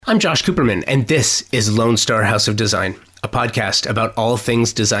I'm Josh Cooperman, and this is Lone Star House of Design, a podcast about all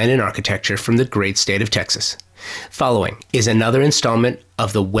things design and architecture from the great state of Texas. Following is another installment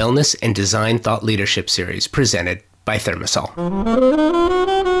of the Wellness and Design Thought Leadership Series presented by ThermaSol.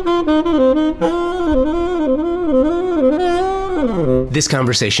 This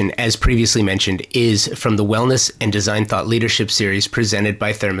conversation, as previously mentioned, is from the Wellness and Design Thought Leadership Series presented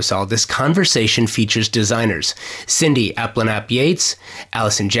by ThermaSol. This conversation features designers Cindy Applenapp-Yates,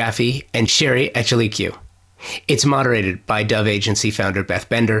 Allison Jaffe, and Sherry Echelikiu. It's moderated by Dove Agency founder Beth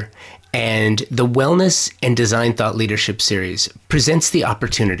Bender, and the Wellness and Design Thought Leadership Series presents the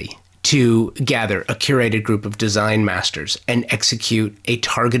opportunity to gather a curated group of design masters and execute a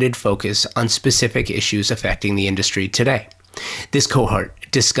targeted focus on specific issues affecting the industry today. This cohort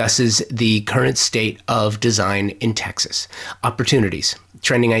discusses the current state of design in Texas, opportunities,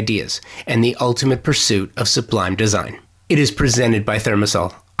 trending ideas, and the ultimate pursuit of sublime design. It is presented by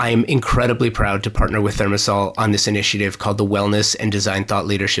ThermaSol. I am incredibly proud to partner with ThermaSol on this initiative called the Wellness and Design Thought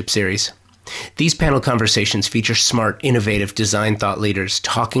Leadership Series. These panel conversations feature smart, innovative design thought leaders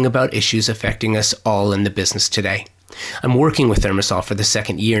talking about issues affecting us all in the business today. I'm working with ThermaSol for the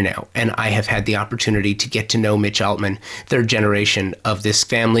second year now, and I have had the opportunity to get to know Mitch Altman, third generation of this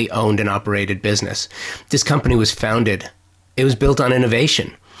family-owned and operated business. This company was founded, it was built on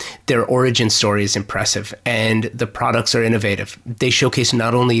innovation. Their origin story is impressive, and the products are innovative. They showcase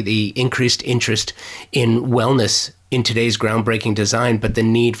not only the increased interest in wellness in today's groundbreaking design, but the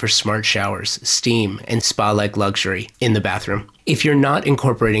need for smart showers, steam, and spa-like luxury in the bathroom. If you're not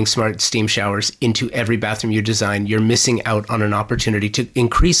incorporating smart steam showers into every bathroom you design, you're missing out on an opportunity to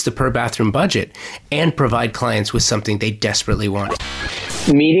increase the per bathroom budget and provide clients with something they desperately want.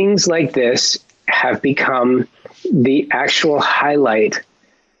 Meetings like this have become the actual highlight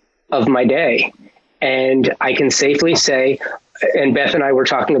of my day. And I can safely say, and Beth and I were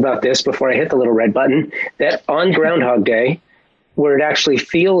talking about this before I hit the little red button, that on Groundhog Day, where it actually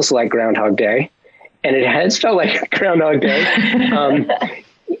feels like Groundhog Day, and it has felt like Groundhog Day,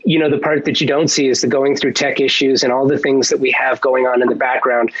 the part that you don't see is the going through tech issues and all the things that we have going on in the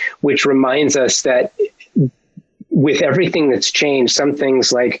background, which reminds us that with everything that's changed, some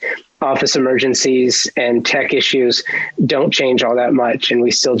things like office emergencies and tech issues don't change all that much, and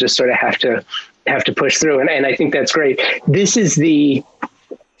we still just sort of have to push through. And I think that's great. This is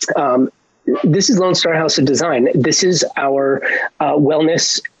Lone Star House of Design. This is our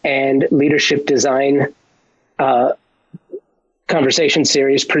wellness and leadership design conversation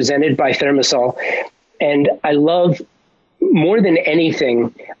series presented by ThermaSol. And I love, more than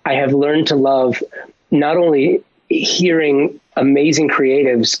anything, I have learned to love not only hearing amazing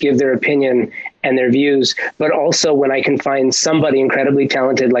creatives give their opinion and their views, but also when I can find somebody incredibly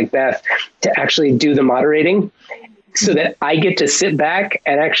talented like Beth to actually do the moderating so that I get to sit back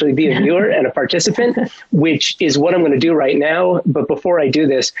and actually be a viewer and a participant, which is what I'm going to do right now. But before I do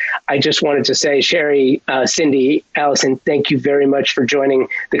this, I just wanted to say, Sherry, Cindy, Allison, thank you very much for joining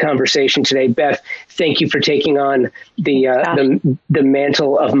the conversation today. Beth, thank you for taking on the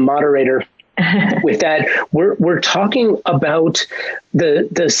mantle of moderator. With that, we're talking about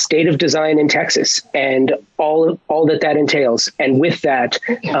the state of design in Texas and all that entails. And with that,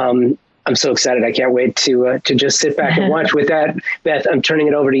 I'm so excited. I can't wait to just sit back and watch. With that, Beth, I'm turning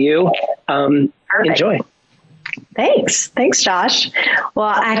it over to you. Enjoy. Thanks, Josh.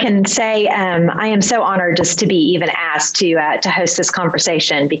 Well, I can say I am so honored just to be even asked to host this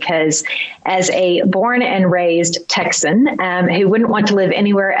conversation, because as a born and raised Texan who wouldn't want to live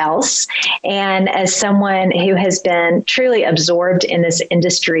anywhere else, and as someone who has been truly absorbed in this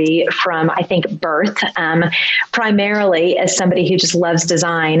industry from, I think, birth, primarily as somebody who just loves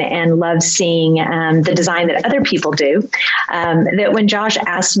design and loves seeing the design that other people do, that when Josh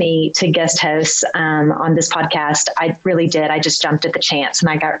asked me to guest host on this podcast, I really did. I just jumped at the chance and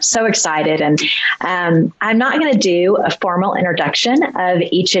I got so excited. And I'm not going to do a formal introduction of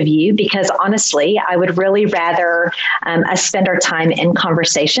each of you, because honestly, I would really rather us spend our time in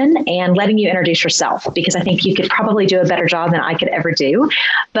conversation and letting you introduce yourself, because I think you could probably do a better job than I could ever do.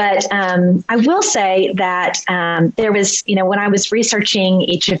 But I will say that there was, when I was researching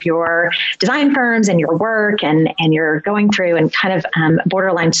each of your design firms and your work, and you're going through and kind of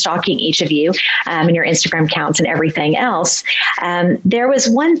borderline stalking each of you and your Instagram accounts and everything else, there was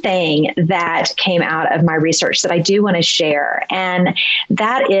one thing that came out of my research that I do want to share. And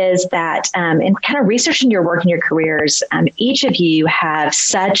that is that in kind of researching your work and your careers, each of you have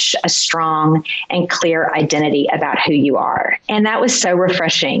such a strong and clear identity about who you are. And that was so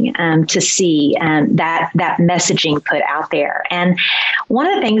refreshing to see that messaging put out there. And one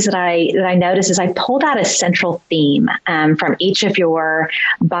of the things that I noticed is I pulled out a central theme from each of your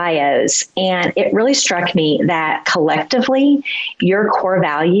bios. And it really struck me that collectively, your core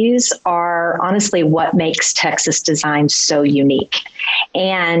values are honestly what makes Texas Design so unique.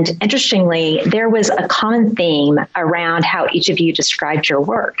 And interestingly, there was a common theme around how each of you described your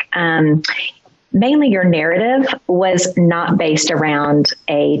work. Mainly your narrative was not based around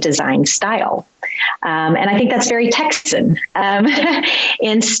a design style. And I think that's very Texan.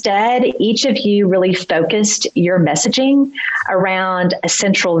 Instead, each of you really focused your messaging around a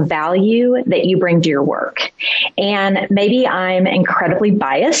central value that you bring to your work. And maybe I'm incredibly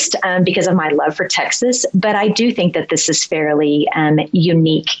biased because of my love for Texas, but I do think that this is fairly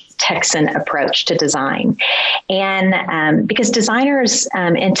unique Texan approach to design. And because designers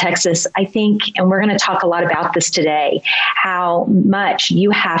in Texas, I think, and we're going to talk a lot about this today, how much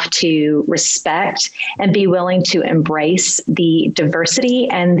you have to respect and be willing to embrace the diversity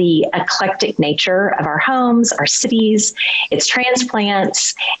and the eclectic nature of our homes, our cities, its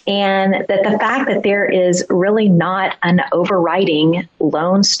transplants, and that the fact that there is really not an overriding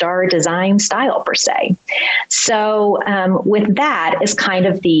Lone Star design style per se. So with that is kind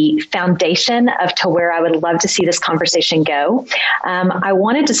of the foundation of to where I would love to see this conversation go. I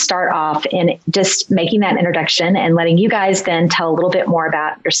wanted to start off in just making that introduction and letting you guys then tell a little bit more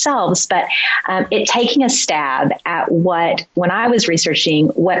about yourselves, but it taking a stab at when I was researching,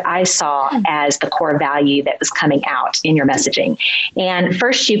 what I saw as the core value that was coming out in your messaging. And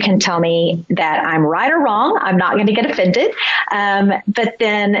first, you can tell me that I'm right or wrong. I'm not going to get offended. But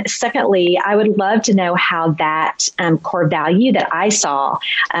then secondly, I would love to know how that core value that I saw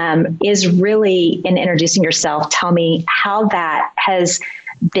is really, in introducing yourself, tell me how that has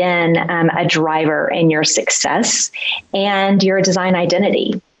been a driver in your success and your design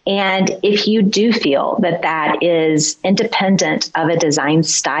identity. And if you do feel that that is independent of a design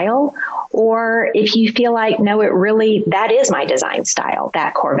style, or if you feel like, no, that is my design style,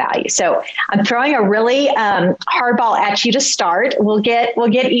 that core value. So I'm throwing a really hardball at you to start. We'll get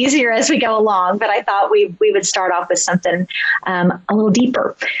easier as we go along, but I thought we would start off with something a little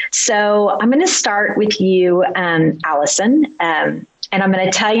deeper. So I'm going to start with you, Allison. And I'm going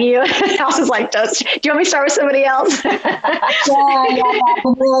to tell you, Allison's like, do you want me to start with somebody else? yeah, like a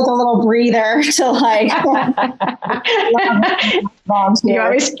little breather to like. Do you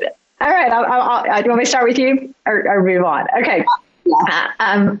want me to, all right, do you want me to start with you or move on? Okay.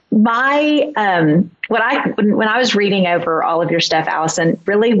 Yeah. When I was reading over all of your stuff, Allison,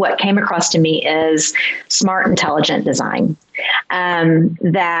 really what came across to me is smart, intelligent design.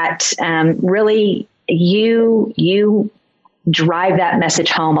 That really you drive that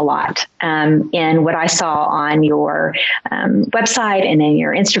message home a lot in what I saw on your website and in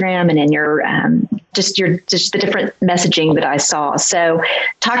your Instagram and in your just the different messaging that I saw. So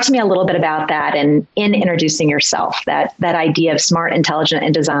talk to me a little bit about that and in introducing yourself, that idea of smart, intelligent,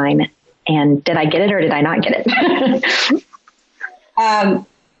 and design. And did I get it or did I not get it?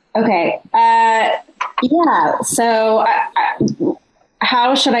 Okay. Yeah. So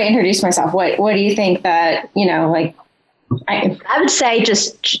how should I introduce myself? What do you think that, like, I would say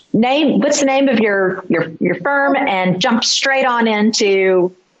just what's the name of your firm and jump straight on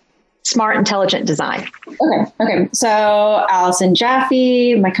into smart, intelligent design. Okay. So Allison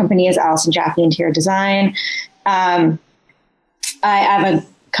Jaffe, my company is Allison Jaffe Interior Design. I have a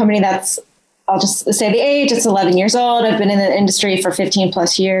company that's, I'll just say the age, it's 11 years old. I've been in the industry for 15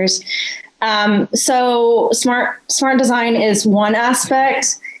 plus years. So smart design is one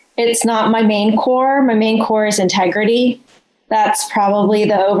aspect. It's not my main core. My main core is integrity. That's probably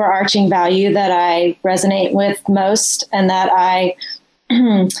the overarching value that I resonate with most and that I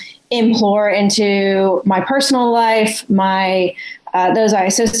implore into my personal life, those I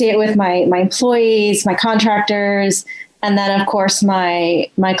associate with, my employees, my contractors, and then of course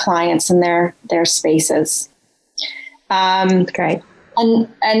my clients and their spaces. That's great.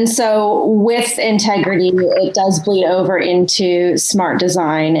 And so with integrity, it does bleed over into smart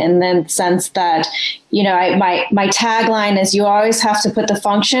design in the sense that, my tagline is you always have to put the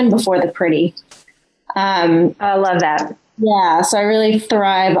function before the pretty. I love that. Yeah. So I really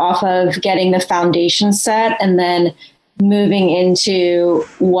thrive off of getting the foundation set and then moving into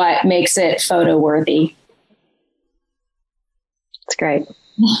what makes it photo worthy. That's great.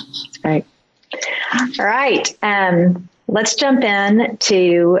 That's great. All right. Let's jump in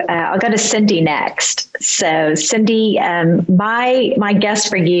to, I'll go to Cindy next. So Cindy, my guess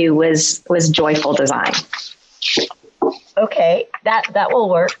for you was joyful design. Okay, that will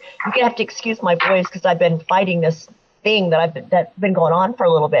work. You're gonna have to excuse my voice because I've been fighting this thing that's been going on for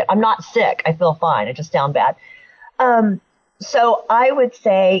a little bit. I'm not sick. I feel fine. I just sound bad. So I would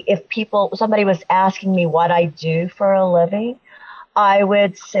say if somebody was asking me what I do for a living, I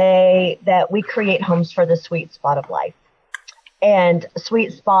would say that we create homes for the sweet spot of life. And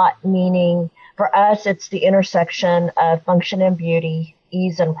sweet spot meaning for us, it's the intersection of function and beauty,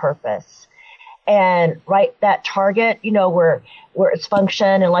 ease and purpose. And right, that target, where it's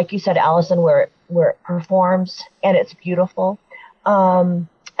function, and like you said, Allison, where it performs and it's beautiful. And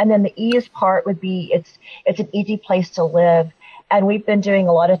then the ease part would be it's an easy place to live. And we've been doing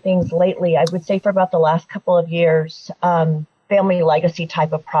a lot of things lately, I would say for about the last couple of years, family legacy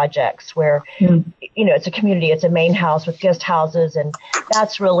type of projects where, it's a community, it's a main house with guest houses. And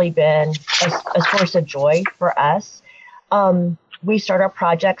that's really been a source of joy for us. We start our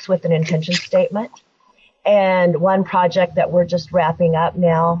projects with an intention statement. And one project that we're just wrapping up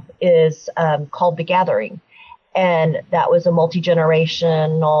now is called The Gathering. And that was a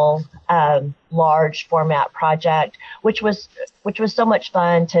multi-generational, large format project, which was so much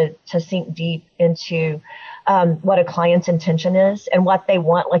fun to sink deep into what a client's intention is and what they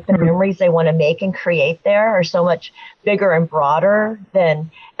want, like the memories they want to make and create there are so much bigger and broader and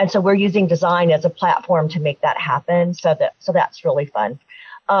so we're using design as a platform to make that happen. So that's really fun.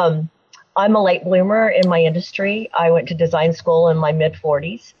 I'm a late bloomer in my industry. I went to design school in my mid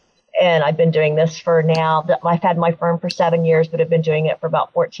 40s. And I've been doing this for now. I've had my firm for 7 years, but I've been doing it for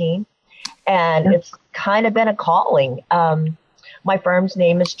about 14. And it's kind of been a calling. My firm's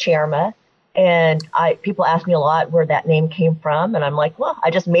name is Cherma. And people ask me a lot where that name came from. And I'm like, well,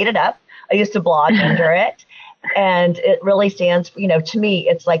 I just made it up. I used to blog under it. And it really stands, to me,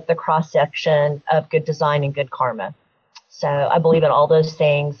 it's like the cross section of good design and good karma. So I believe in all those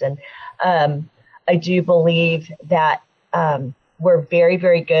things. And I do believe that we're very,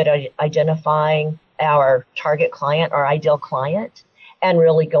 very good at identifying our target client, our ideal client, and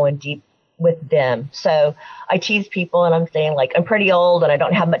really going deep with them. So I tease people and I'm saying, like, I'm pretty old and I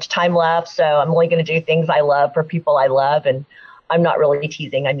don't have much time left. So I'm only going to do things I love for people I love. And I'm not really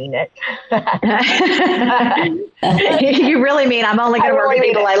teasing. I mean it. You really mean I'm only going to work with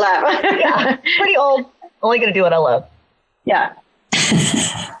people I love. Yeah, pretty old. Only going to do what I love. Yeah.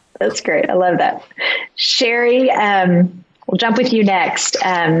 That's great. I love that. Sherry, we'll jump with you next.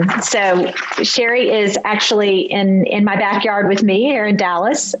 So Sherry is actually in my backyard with me here in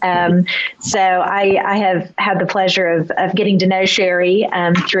Dallas. So I have had the pleasure of getting to know Sherry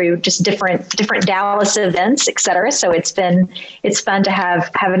through just different Dallas events, et cetera. So it's fun to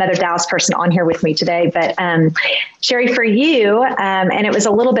have another Dallas person on here with me today. But Sherry, for you, and it was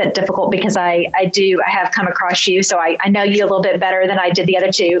a little bit difficult because I have come across you, so I know you a little bit better than I did the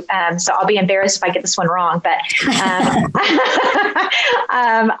other two. So I'll be embarrassed if I get this one wrong, but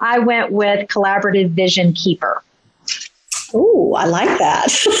I went with Collaborative Vision Keeper. Ooh, I like that.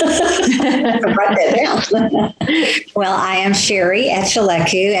 Write that down. Well, I am Sherry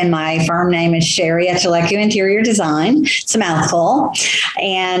Echeleku, and my firm name is Sherry Echeleku Interior Design. It's a mouthful.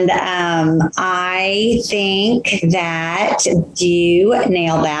 And I think that you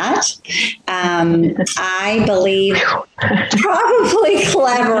nailed that. I believe probably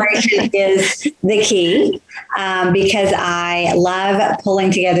collaboration is the key. Because I love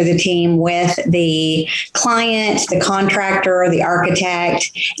pulling together the team with the client, the contractor, the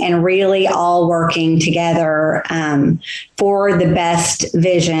architect, and really all working together for the best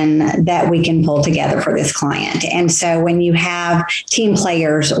vision that we can pull together for this client. And so when you have team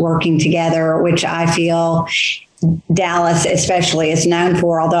players working together, which I feel Dallas especially is known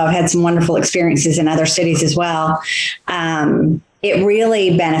for, although I've had some wonderful experiences in other cities as well, it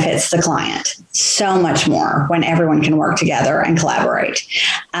really benefits the client so much more when everyone can work together and collaborate.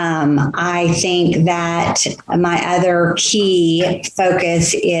 I think that my other key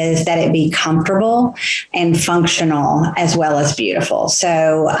focus is that it be comfortable and functional as well as beautiful.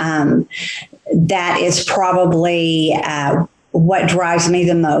 So that is probably what drives me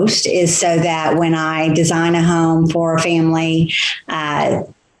the most, is so that when I design a home for a family,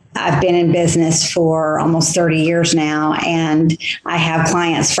 I've been in business for almost 30 years now, and I have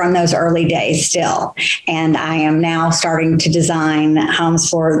clients from those early days still. And I am now starting to design homes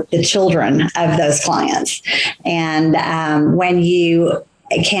for the children of those clients. And when you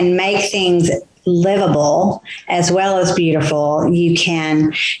can make things livable as well as beautiful, you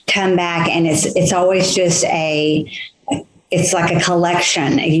can come back, and it's always just it's like a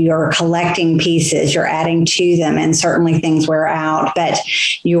collection. You're collecting pieces, you're adding to them, and certainly things wear out, but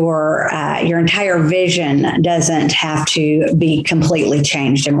your entire vision doesn't have to be completely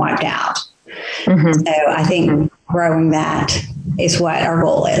changed and wiped out. Mm-hmm. So I think growing that is what our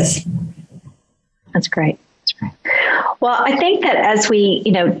goal is. That's great. That's great. Well, I think that as we,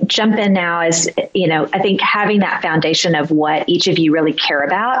 jump in now, as, I think having that foundation of what each of you really care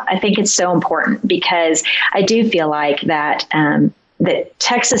about, I think it's so important, because I do feel like that, that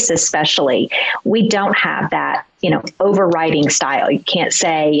Texas especially, we don't have that, overriding style. You can't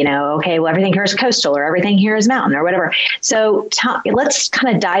say, okay, well, everything here is coastal or everything here is mountain or whatever. So let's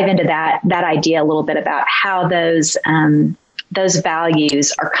kind of dive into that idea a little bit about how those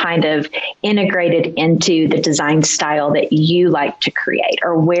values are kind of integrated into the design style that you like to create,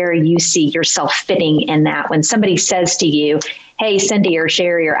 or where you see yourself fitting in that. When somebody says to you, hey, Cindy or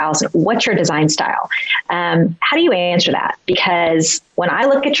Sherry or Allison, what's your design style? How do you answer that? Because when I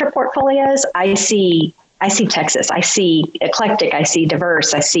look at your portfolios, I see Texas, I see eclectic, I see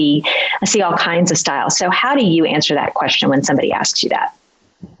diverse, I see all kinds of styles. So how do you answer that question when somebody asks you that?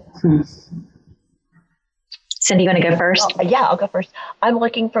 Cindy, you want to go first? Yeah, I'll go first. I'm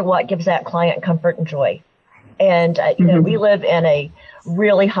looking for what gives that client comfort and joy. And, we live in a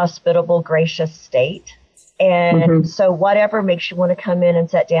really hospitable, gracious state. And so whatever makes you want to come in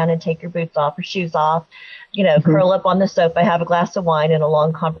and sit down and take your boots off or shoes off, curl up on the sofa, have a glass of wine and a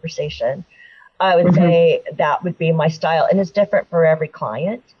long conversation, I would say that would be my style. And it's different for every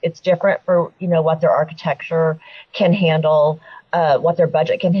client. It's different for, what their architecture can handle, what their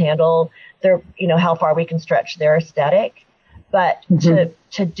budget can handle, their, how far we can stretch their aesthetic. But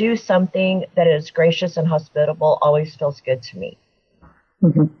to do something that is gracious and hospitable always feels good to me.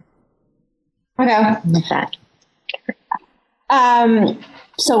 Okay.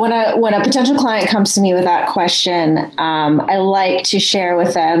 So when a potential client comes to me with that question, I like to share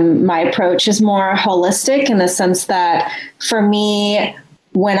with them my approach is more holistic, in the sense that for me,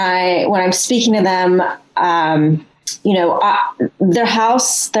 when I'm speaking to them, their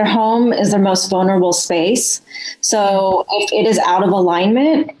home is their most vulnerable space. So if it is out of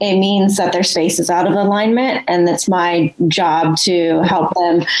alignment, it means that their space is out of alignment, and it's my job to help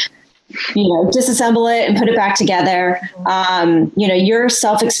them disassemble it and put it back together. Your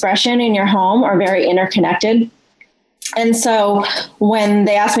self-expression in your home are very interconnected. And so when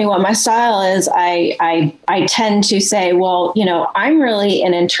they ask me what my style is, I tend to say, well, I'm really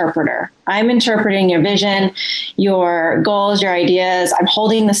an interpreter. I'm interpreting your vision, your goals, your ideas. I'm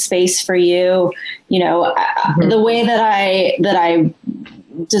holding the space for you. The way that I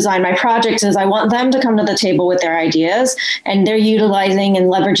design my projects is I want them to come to the table with their ideas, and they're utilizing and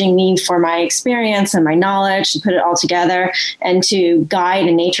leveraging me for my experience and my knowledge to put it all together and to guide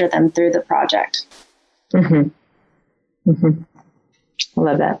and nature them through the project. I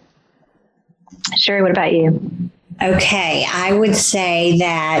love that. Sherry, what about you? Okay, I would say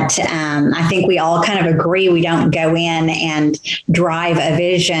that I think we all kind of agree we don't go in and drive a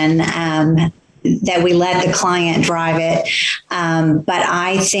vision, that we let the client drive it. But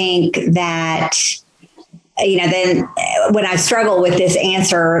I think that, then when I struggle with this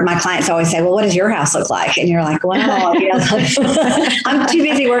answer, my clients always say, well, what does your house look like? And you're like, well, I'm too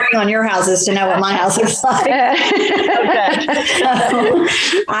busy working on your houses to know what my house looks like.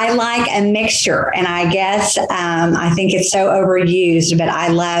 I like a mixture. And I guess I think it's so overused, but I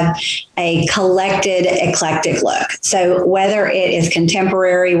love a collected, eclectic look. So whether it is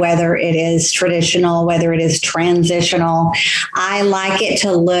contemporary, whether it is traditional, whether it is transitional, I like it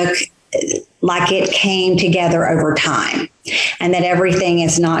to look like it came together over time, and that everything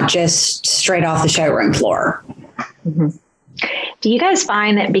is not just straight off the showroom floor. Do you guys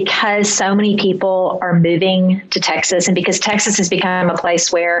find that because so many people are moving to Texas, and because Texas has become a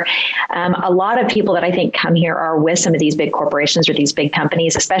place where a lot of people that I think come here are with some of these big corporations or these big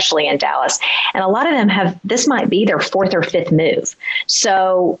companies, especially in Dallas, and a lot of them this might be their fourth or fifth move.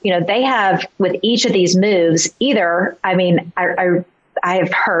 So, they have, with each of these moves, either, I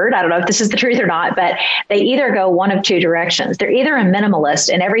have heard, I don't know if this is the truth or not, but they either go one of two directions. They're either a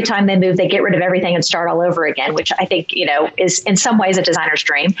minimalist, and every time they move, they get rid of everything and start all over again, which I think, is in some ways a designer's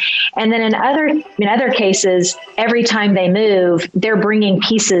dream. And then in other cases, every time they move, they're bringing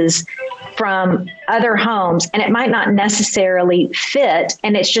pieces from other homes, and it might not necessarily fit.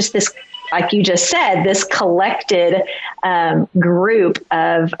 And it's just this, like you just said, this collected group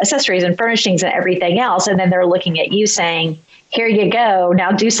of accessories and furnishings and everything else. And then they're looking at you saying, here you go.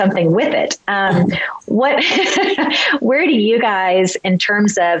 Now do something with it. Where do you guys, in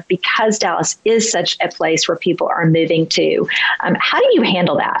terms of, because Dallas is such a place where people are moving to, how do you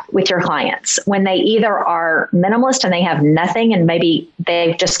handle that with your clients when they either are minimalist and they have nothing, and maybe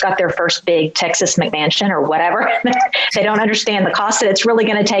they've just got their first big Texas McMansion or whatever, they don't understand the cost that it's really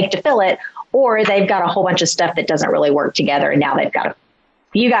going to take to fill it, or they've got a whole bunch of stuff that doesn't really work together, and now they've got to,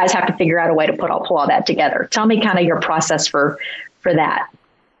 you guys have to figure out a way to pull all that together. Tell me kind of your process for that.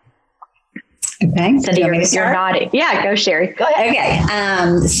 Okay. Cindy, you're nodding. Yeah, go, Sherry. Go ahead.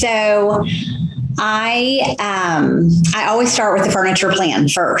 Okay. So I always start with the furniture plan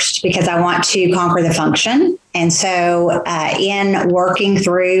first, because I want to conquer the function. And so in working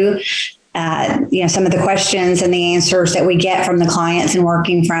through some of the questions and the answers that we get from the clients and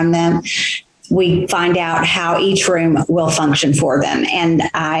working from them, we find out how each room will function for them. And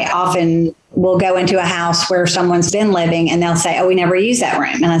I often will go into a house where someone's been living and they'll say, oh, we never use that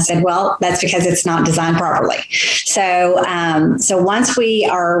room. And I said, well, that's because it's not designed properly. So once we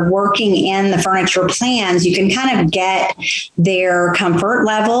are working in the furniture plans, you can kind of get their comfort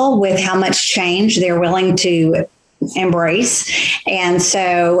level with how much change they're willing to embrace. And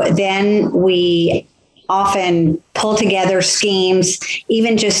so then we often pull together schemes,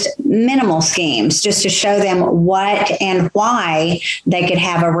 even just minimal schemes, just to show them what and why they could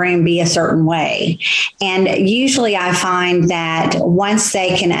have a room be a certain way. And usually I find that once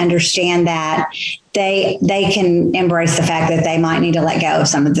they can understand that, they can embrace the fact that they might need to let go of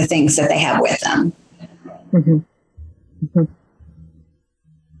some of the things that they have with them. Mm-hmm. Mm-hmm.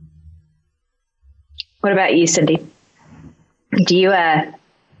 What about you, Cindy? Do you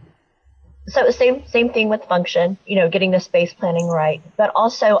So same thing with function, getting the space planning right. But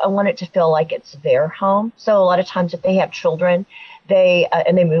also I want it to feel like it's their home. So a lot of times if they have children, they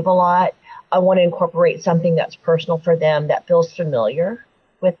move a lot, I want to incorporate something that's personal for them, that feels familiar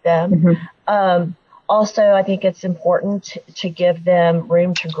with them. Mm-hmm. Also, I think it's important to give them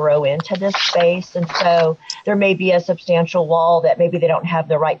room to grow into this space. And so there may be a substantial wall that maybe they don't have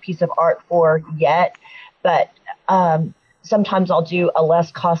the right piece of art for yet, but sometimes I'll do a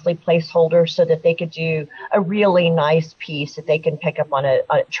less costly placeholder so that they could do a really nice piece that they can pick up on a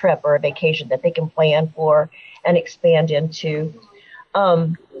trip or a vacation that they can plan for and expand into.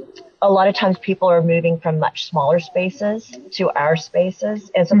 A lot of times people are moving from much smaller spaces to our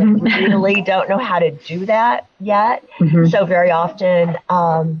spaces, and so they really don't know how to do that yet. Mm-hmm. So very often,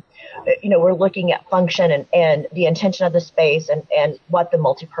 we're looking at function and the intention of the space and what the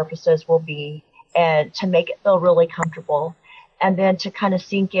multi-purposes will be, and to make it feel really comfortable, and then to kind of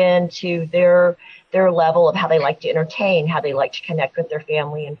sink into their level of how they like to entertain, how they like to connect with their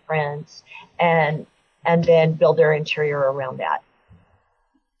family and friends, and then build their interior around that.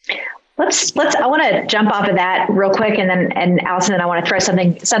 I want to jump off of that real quick, and Allison, I want to throw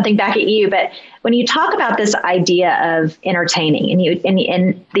something back at you. But when you talk about this idea of entertaining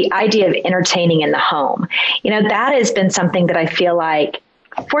and the idea of entertaining in the home, that has been something that I feel like,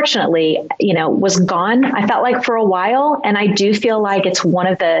 fortunately, was gone, I felt like, for a while. And I do feel like it's one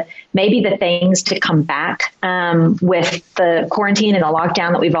of the things to come back with the quarantine and the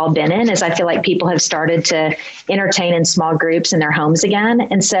lockdown that we've all been in, is I feel like people have started to entertain in small groups in their homes again.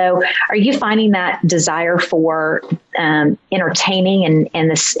 And so are you finding that desire for entertaining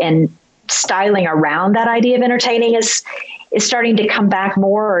and styling around that idea of entertaining is starting to come back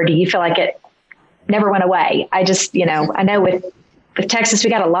more, or do you feel like it never went away? I just, I know with Texas, we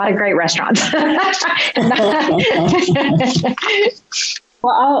got a lot of great restaurants.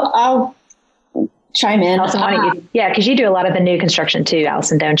 Well, I'll chime in. Allison, because you do a lot of the new construction too,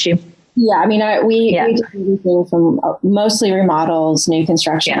 Allison, don't you? Yeah, I mean, we do everything from mostly remodels, new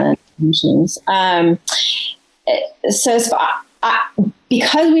construction, and machines.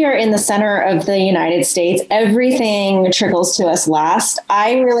 Because we are in the center of the United States, everything trickles to us last.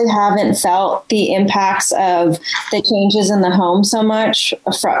 I really haven't felt the impacts of the changes in the home so much.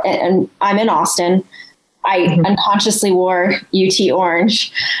 And I'm in Austin. I unconsciously wore UT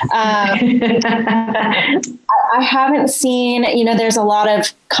orange. I haven't seen, there's a lot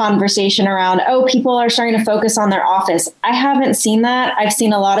of conversation around, people are starting to focus on their office. I haven't seen that. I've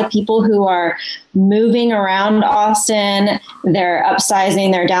seen a lot of people who are moving around Austin. They're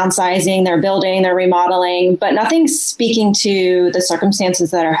upsizing, they're downsizing, they're building, they're remodeling, but nothing's speaking to the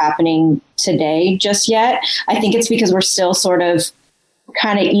circumstances that are happening today just yet. I think it's because we're still sort of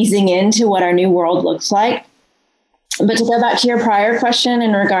kind of easing into what our new world looks like. But to go back to your prior question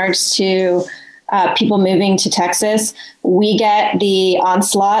in regards to people moving to Texas, we get the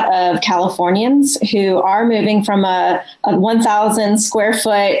onslaught of Californians who are moving from a 1,000 square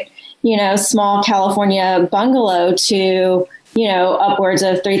foot, small California bungalow to upwards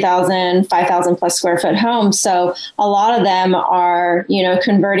of 3,000, 5,000 plus square foot homes. So a lot of them are,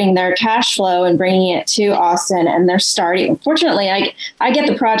 converting their cash flow and bringing it to Austin, and they're starting. Fortunately, I get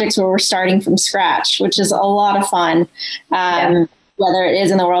the projects where we're starting from scratch, which is a lot of fun. Whether it is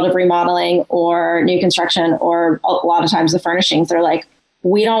in the world of remodeling or new construction, or a lot of times the furnishings, they're like,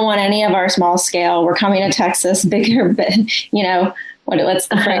 we don't want any of our small scale. We're coming to Texas, bigger, what's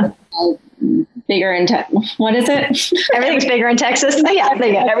the phrase? Bigger in what is it? Everything's bigger in Texas.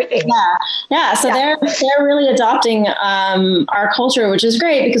 Everything. Yeah. So they're really adopting our culture, which is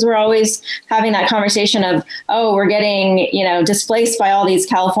great, because we're always having that conversation of, we're getting displaced by all these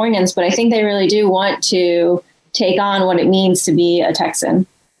Californians, but I think they really do want to take on what it means to be a Texan.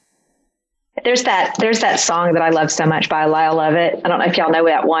 There's that song that I love so much by Lyle Lovett. I don't know if y'all know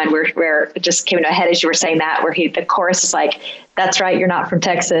that one where it just came into my head as you were saying that, where the chorus is like, "That's right, you're not from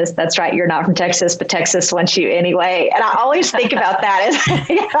Texas. That's right, you're not from Texas, but Texas wants you anyway." And I always think about that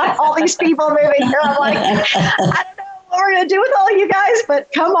as all these people moving here. I'm like, I don't know what we're going to do with all you guys,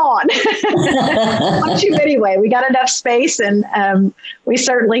 but come on. I want you anyway. We got enough space, and we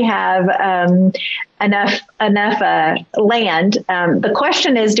certainly have enough land. The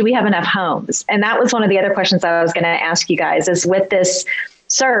question is, do we have enough homes? And that was one of the other questions I was going to ask you guys, is with this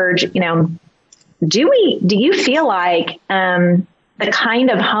surge, do you feel like the kind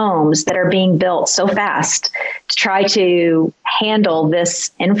of homes that are being built so fast to try to handle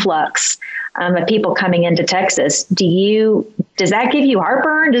this influx of people coming into Texas, does that give you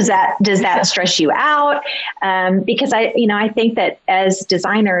heartburn? Does that stress you out? Because I think that as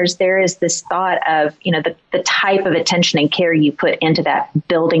designers, there is this thought of, the type of attention and care you put into that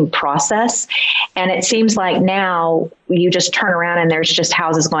building process. And it seems like now you just turn around and there's just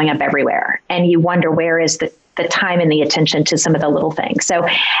houses going up everywhere. And you wonder, where is the time and the attention to some of the little things? So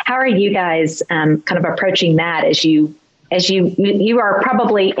how are you guys kind of approaching that as you are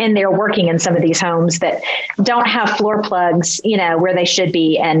probably in there working in some of these homes that don't have floor plugs, where they should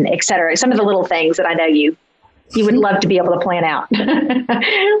be, and et cetera. Some of the little things that I know you would love to be able to plan out.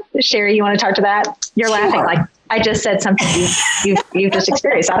 Sherry, you want to talk to that? You're Sure. laughing like I just said something you've just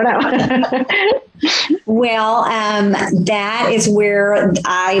experienced. I don't know. Well, that is where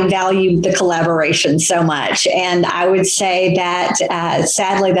I value the collaboration so much. And I would say that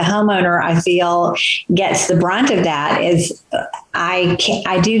sadly, the homeowner, I feel, gets the brunt of that. Is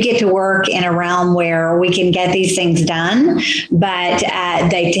I do get to work in a realm where we can get these things done, but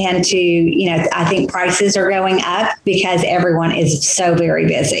they tend to, I think prices are going up because everyone is so very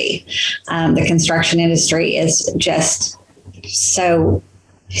busy. The construction industry is just so...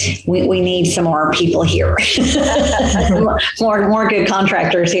 We need some more people here, more good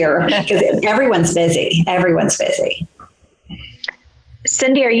contractors here, because everyone's busy. Everyone's busy.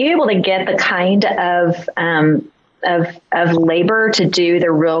 Cindy, are you able to get the kind of labor to do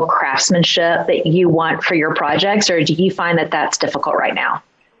the real craftsmanship that you want for your projects, or do you find that that's difficult right now?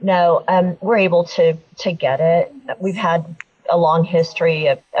 No, we're able to get it. We've had a long history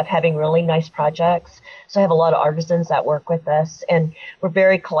of having really nice projects. So I have a lot of artisans that work with us, and we're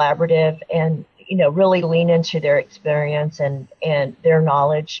very collaborative and, really lean into their experience and their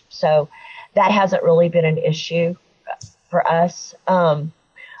knowledge. So that hasn't really been an issue for us.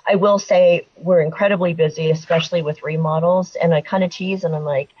 I will say we're incredibly busy, especially with remodels. And I kind of tease and I'm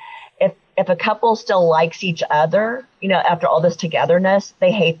like, if a couple still likes each other, after all this togetherness,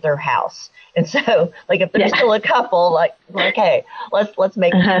 they hate their house. And so, if there's still a couple, hey, let's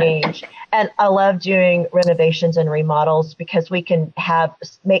make a change. And I love doing renovations and remodels because we can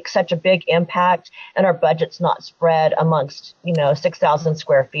make such a big impact, and our budget's not spread amongst 6,000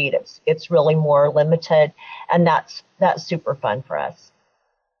 square feet. It's really more limited, and that's super fun for us.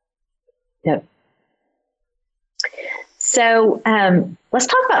 Yep. So let's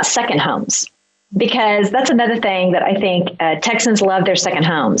talk about second homes, because that's another thing that I think Texans love, their second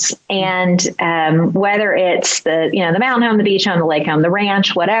homes. And whether it's the mountain home, the beach home, the lake home, the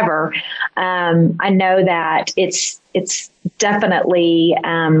ranch, whatever, I know that it's definitely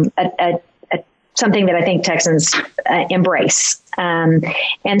something that I think Texans embrace.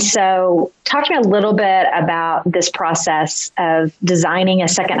 And so talk to me a little bit about this process of designing a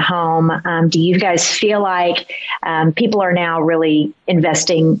second home. Do you guys feel like people are now really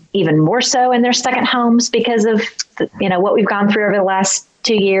investing even more so in their second homes because of what we've gone through over the last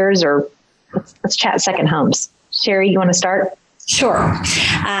 2 years? Or let's chat second homes. Sherry, you want to start? Sure.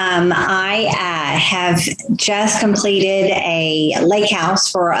 I have just completed a lake house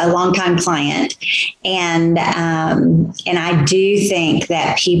for a longtime client, and I do think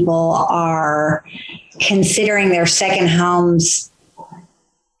that people are considering their second homes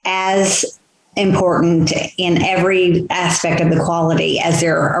as important in every aspect of the quality as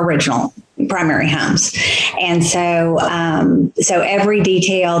their original primary homes. And so, so every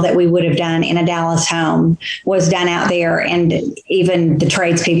detail that we would have done in a Dallas home was done out there. And even the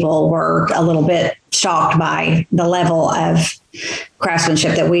tradespeople were a little bit shocked by the level of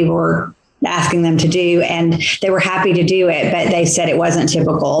craftsmanship that we were asking them to do, and they were happy to do it, but they said it wasn't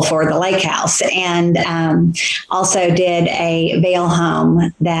typical for the lake house. And also did a Vail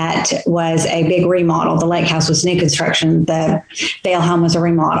home that was a big remodel. The lake house was new construction. The Vail home was a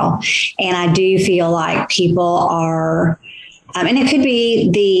remodel. And I do feel like people are, and it could be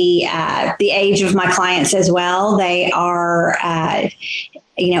the age of my clients as well. They are,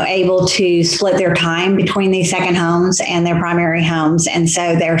 able to split their time between these second homes and their primary homes. And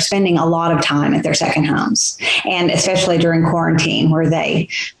so they're spending a lot of time at their second homes, and especially during quarantine, where they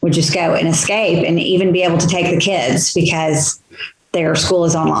would just go and escape and even be able to take the kids because their school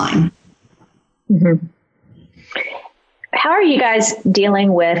is online. Mm-hmm. How are you guys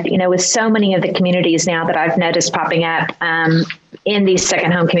dealing with, with so many of the communities now that I've noticed popping up in these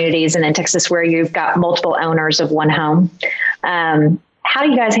second home communities and in Texas, where you've got multiple owners of one home? How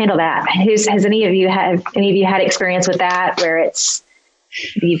do you guys handle that? Has any of you had experience with that, where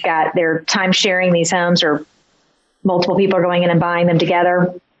you've got they're time sharing these homes, or multiple people are going in and buying them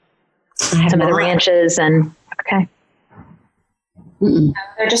together? Some of the ranches and okay. Mm-mm.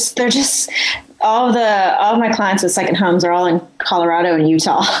 They're just all of my clients with second homes are all in Colorado and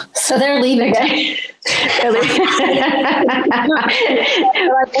Utah, so they're leaving. Okay. But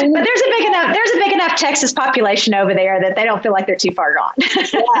there's a big enough Texas population over there that they don't feel like they're too far gone.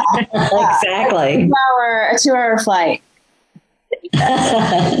 Exactly. A 2-hour flight.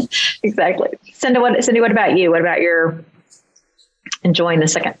 Exactly. Cindy, what about you? What about your enjoying the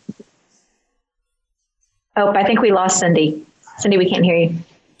second? Oh, I think we lost Cindy. Cindy, we can't hear you.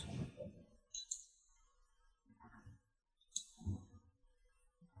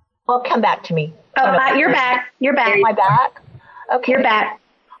 Well, come back to me. Oh, you're back. You're back. Am I back? Okay. You're back.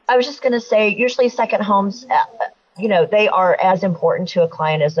 I was just going to say, usually second homes, they are as important to a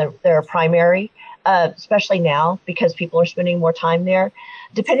client as their primary, especially now because people are spending more time there.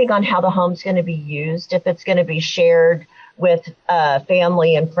 Depending on how the home's going to be used, if it's going to be shared with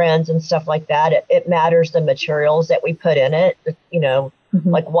family and friends and stuff like that, it matters the materials that we put in it, mm-hmm.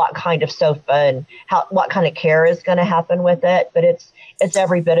 like what kind of sofa and what kind of care is going to happen with it. But it's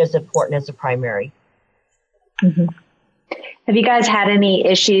every bit as important as the primary. Mm-hmm. Have you guys had any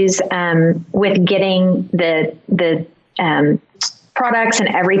issues with getting the products and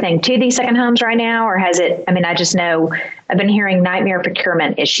everything to these second homes right now? Or has it, I just know I've been hearing nightmare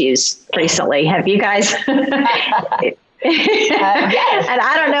procurement issues recently. Have you guys? Yes. And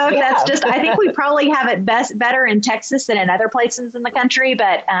I don't know if that's just, I think we probably have it better in Texas than in other places in the country,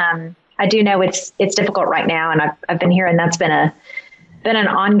 but I do know it's difficult right now. And I've been hearing that's been an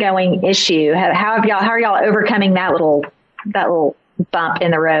ongoing issue. How are y'all overcoming that little bump in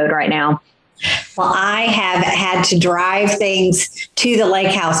the road right now? Well, I have had to drive things to the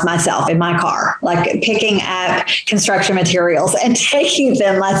lake house myself in my car, like picking up construction materials and taking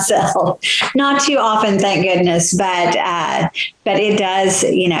them myself. Not too often, thank goodness, but it does,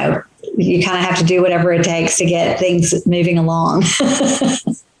 you kind of have to do whatever it takes to get things moving along.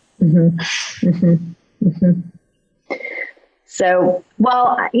 Mm-hmm. Mm-hmm. Mm-hmm. So,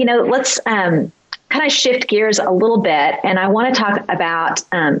 well, let's kind of shift gears a little bit. And I want to talk about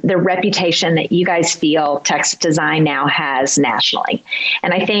the reputation that you guys feel Texas Design now has nationally.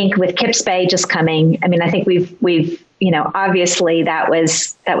 And I think with Kips Bay just coming, I think we've obviously that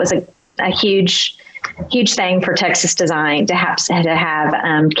was a huge thing for Texas Design to have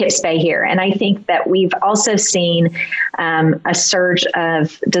Kips Bay here. And I think that we've also seen a surge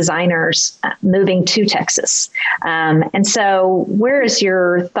of designers moving to Texas. And so where is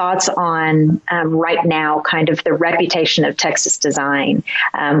your thoughts on right now, kind of the reputation of Texas Design,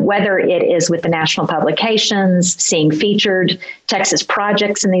 whether it is with the national publications, seeing featured Texas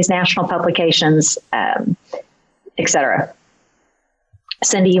projects in these national publications, et cetera?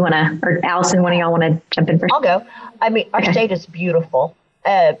 Cindy, you want to, or Allison, one of y'all want to jump in first? I'll go. Our state is beautiful.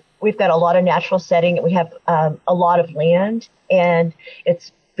 We've got a lot of natural setting. We have a lot of land, and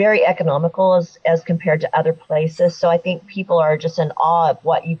it's very economical as compared to other places. So I think people are just in awe of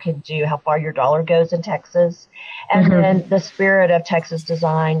what you can do, how far your dollar goes in Texas. And mm-hmm. then the spirit of Texas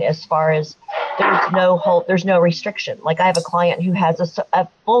Design, as far as there's no restriction. Like I have a client who has a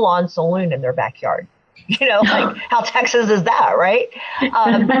full-on saloon in their backyard. like how Texas is that, right?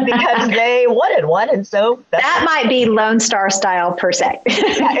 Because they wanted one. And so that might be Lone Star style per se.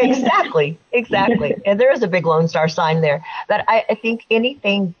 Yeah, exactly. And there is a big Lone Star sign there. But I think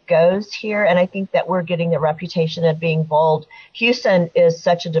anything goes here. And I think that we're getting the reputation of being bold. Houston is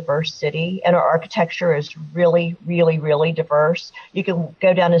such a diverse city, and our architecture is really, really, really diverse. You can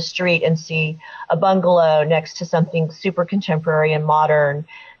go down a street and see a bungalow next to something super contemporary and modern,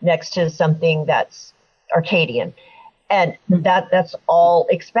 next to something that's Arcadian. And that's all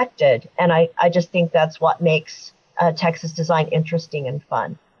expected. And I just think that's what makes Texas design interesting and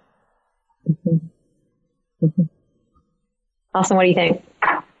fun. Austin, what do you think?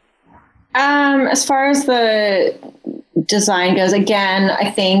 As far as the design goes, again, I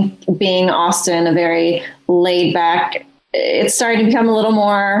think being Austin, a very laid back, it's starting to become a little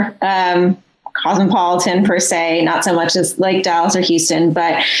more cosmopolitan per se, not so much as like Dallas or Houston,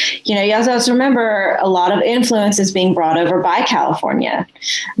 but you also have to remember a lot of influence is being brought over by California.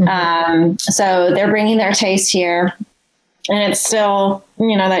 So they're bringing their taste here, and it's still,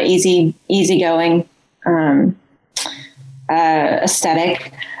 that easygoing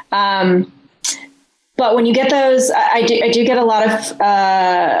aesthetic. But when you get those, I do get a lot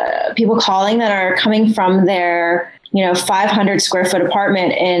of people calling that are coming from their 500 square foot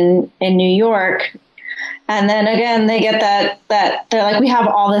apartment in New York. And then again, they get that they're like, we have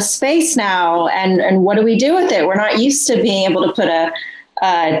all this space now. And what do we do with it? We're not used to being able to put a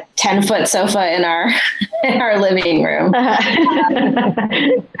 10-foot sofa in our living room.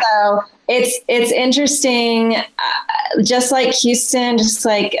 So it's interesting. Just like Houston, just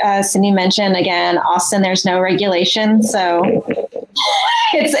like Cindy mentioned, again, Austin, there's no regulation. So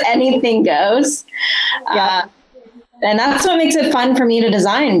it's anything goes. Yeah. And that's what makes it fun for me to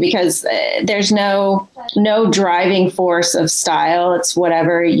design, because there's no driving force of style. It's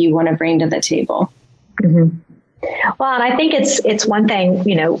whatever you want to bring to the table. Mm-hmm. Well, and I think it's one thing,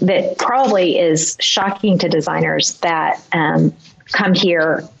 that probably is shocking to designers that come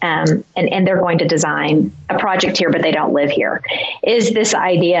here and they're going to design a project here, but they don't live here, is this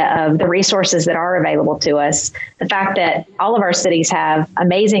idea of the resources that are available to us. The fact that all of our cities have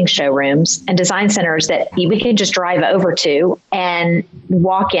amazing showrooms and design centers that we can just drive over to and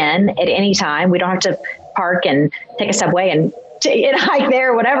walk in at any time. We don't have to park and take a subway and hike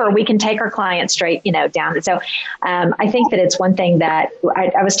there, whatever. We can take our clients straight, down. And so I think that it's one thing that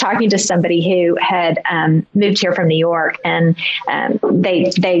I was talking to somebody who had moved here from New York, and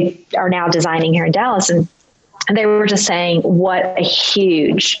they are now designing here in Dallas. And they were just saying what a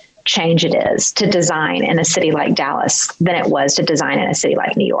huge change it is to design in a city like Dallas than it was to design in a city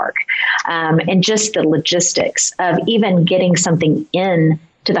like New York. And just the logistics of even getting something in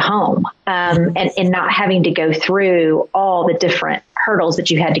to the home, and not having to go through all the different hurdles that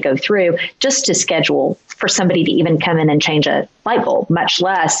you had to go through just to schedule for somebody to even come in and change a light bulb, much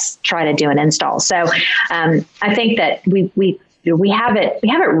less try to do an install. So I think that we have it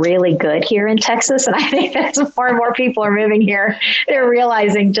really good here in Texas, and I think as more and more people are moving here, they're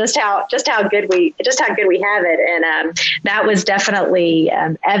realizing just how good we have it, and that was definitely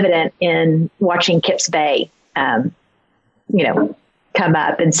evident in watching Kips Bay, come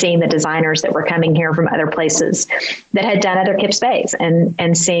up and seeing the designers that were coming here from other places that had done other Kips Bays,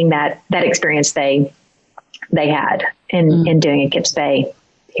 and seeing that experience they had in doing a Kips Bay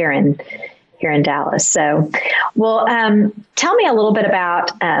here in Dallas. So, well, tell me a little bit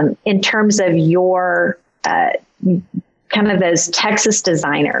about in terms of your kind of those Texas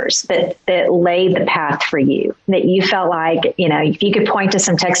designers that laid the path for you, that you felt like, if you could point to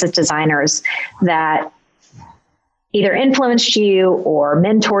some Texas designers that either influenced you or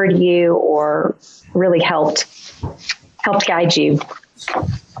mentored you or really helped guide you.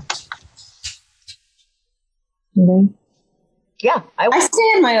 Mm-hmm. Yeah, I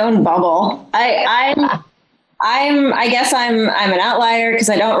stay in my own bubble. I guess I'm an outlier because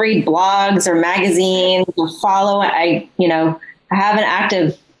I don't read blogs or magazines or follow. I have an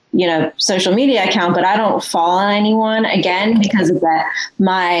active social media account, but I don't follow anyone, again, because of that.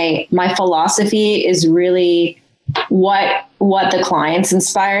 My philosophy is really what the client's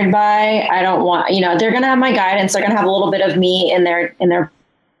inspired by. I don't want, they're going to have my guidance. They're going to have a little bit of me in their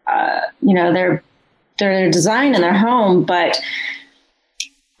design in their home. But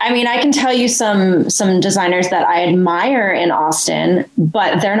I mean, I can tell you some designers that I admire in Austin,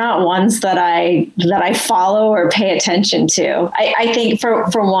 but they're not ones that I follow or pay attention to. I think for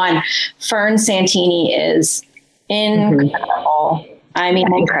one, Fern Santini is incredible. I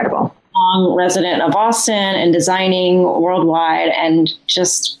mean, incredible. Long resident of Austin and designing worldwide, and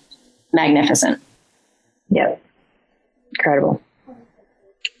just magnificent. Yep. Incredible. How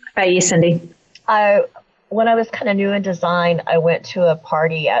about you, Cindy? when I was kind of new in design, I went to a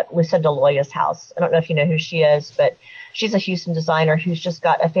party at Lucinda Loya's house. I don't know if you know who she is, but she's a Houston designer who's just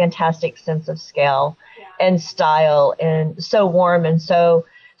got a fantastic sense of scale and style, and so warm and so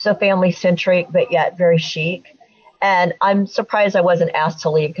family centric, but yet very chic. And I'm surprised I wasn't asked to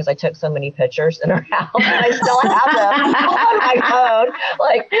leave because I took so many pictures in her house. And I still have them on my phone.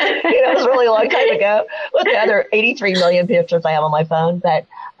 Like, it was really a long time ago with the other 83 million pictures I have on my phone. But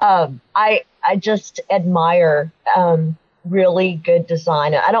I just admire really good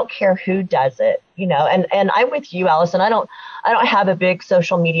design. I don't care who does it, and I'm with you, Allison. I don't have a big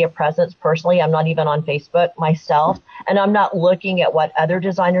social media presence personally. I'm not even on Facebook myself, and I'm not looking at what other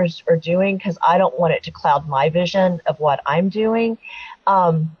designers are doing because I don't want it to cloud my vision of what I'm doing.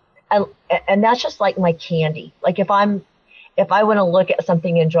 And that's just like my candy. Like if I want to look at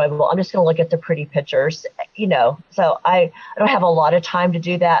something enjoyable, I'm just going to look at the pretty pictures, So I don't have a lot of time to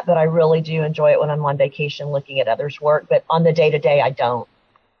do that, but I really do enjoy it when I'm on vacation looking at others' work. But on the day-to-day, I don't.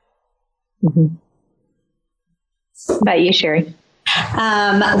 Mm-hmm. What about you, Sherry?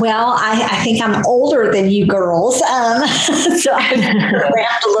 Well, I think I'm older than you girls, so I've been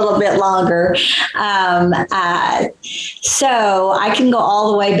around a little bit longer. So I can go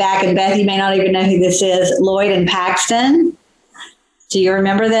all the way back, and Beth, you may not even know who this is, Lloyd and Paxton. Do you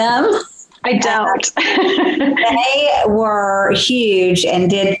remember them? I don't. They were huge and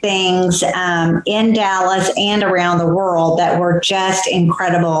did things in Dallas and around the world that were just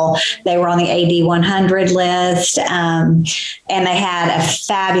incredible. They were on the AD 100 list, and they had a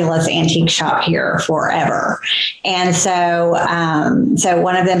fabulous antique shop here forever. And so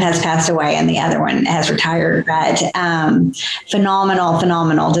one of them has passed away and the other one has retired, but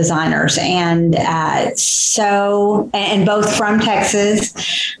phenomenal designers. And and both from Texas.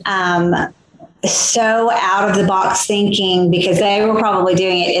 So out of the box thinking, because they were probably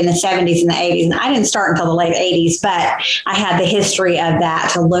doing it in the 70s and the 80s. And I didn't start until the late 80s, but I had the history of that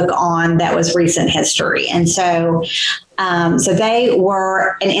to look on that was recent history. And so they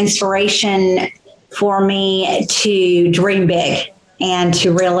were an inspiration for me to dream big and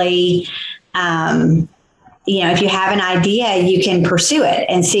to really, if you have an idea, you can pursue it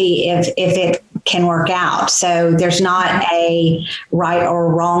and see if it can work out. So there's not a right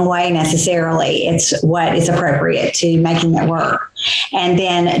or wrong way necessarily. It's what is appropriate to making it work. And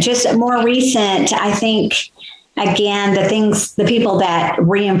then just more recent, I think, again, the people that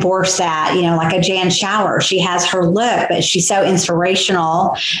reinforce that, like a Jan Schauer, she has her look, but she's so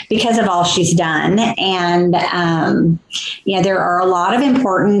inspirational because of all she's done. And, there are a lot of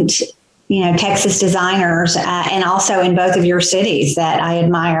important Texas designers, and also in both of your cities that I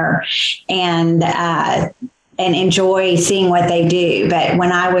admire and enjoy seeing what they do. But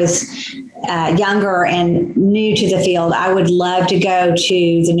when I was younger and new to the field, I would love to go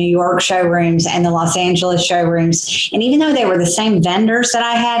to the New York showrooms and the Los Angeles showrooms. And even though they were the same vendors that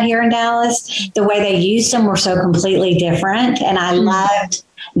I had here in Dallas, the way they used them were so completely different. And I loved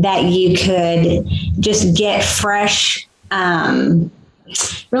that you could just get fresh,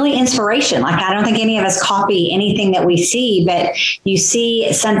 really inspiration. Like, I don't think any of us copy anything that we see, but you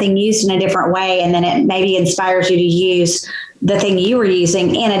see something used in a different way, and then it maybe inspires you to use the thing you were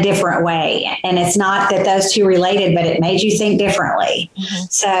using in a different way. And it's not that those two related, but it made you think differently. Mm-hmm.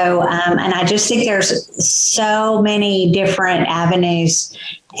 So, and I just think there's so many different avenues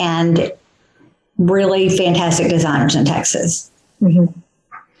and really fantastic designers in Texas. Mm-hmm.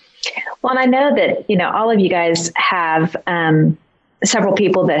 Well, and I know that, all of you guys have, several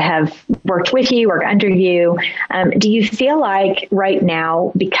people that have worked with you or under you. Do you feel like right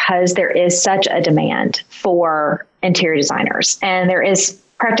now, because there is such a demand for interior designers and there is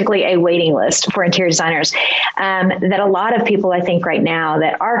practically a waiting list for interior designers, that a lot of people, I think right now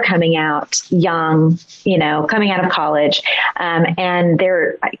that are coming out young, coming out of college, and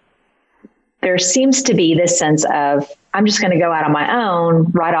there seems to be this sense of, I'm just going to go out on my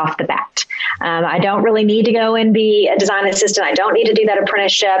own right off the bat. I don't really need to go and be a design assistant. I don't need to do that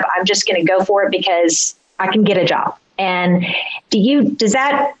apprenticeship. I'm just going to go for it because I can get a job. And does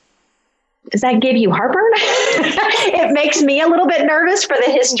that give you heartburn? It makes me a little bit nervous for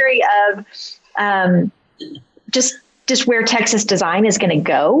the history of just where Texas design is going to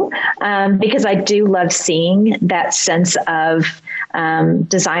go, because I do love seeing that sense of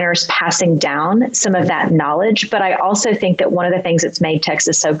designers passing down some of that knowledge. But I also think that one of the things that's made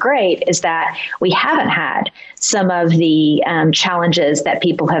Texas so great is that we haven't had some of the challenges that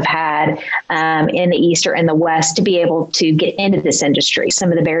people have had in the East or in the West to be able to get into this industry.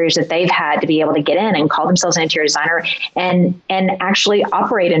 Some of the barriers that they've had to be able to get in and call themselves an interior designer and actually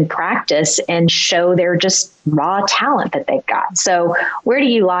operate and practice and show their just raw talent that they've got. So where do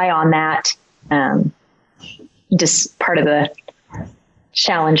you lie on that? just part of the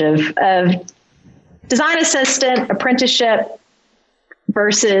challenge of design assistant apprenticeship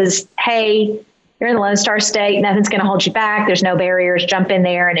versus, hey, you're in the Lone Star State, nothing's going to hold you back. There's no barriers. Jump in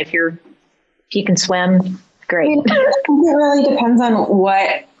there, and if you can swim, great. It really depends on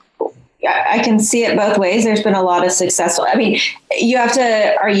what. I can see it both ways. There's been a lot of successful. I mean, you have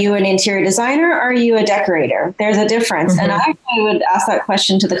to. Are you an interior designer? Or are you a decorator? There's a difference, and I actually would ask that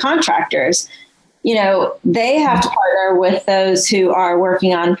question to the contractors. You know, they have to partner with those who are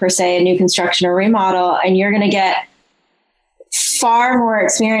working on, per se, a new construction or remodel, and you're going to get far more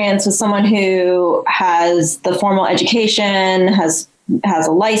experience with someone who has the formal education, has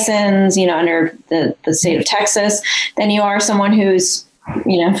a license, you know, under the state of Texas, than you are someone who's,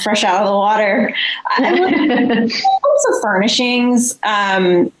 you know, fresh out of the water. Also furnishings,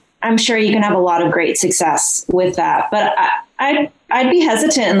 I'm sure you can have a lot of great success with that, but I'd be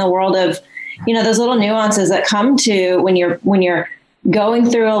hesitant in the world of, you know, those little nuances that come to when you're going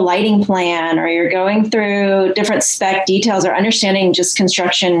through a lighting plan, or you're going through different spec details, or understanding just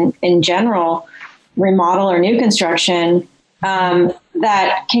construction in general, remodel or new construction,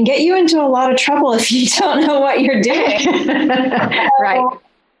 that can get you into a lot of trouble if you don't know what you're doing. Right.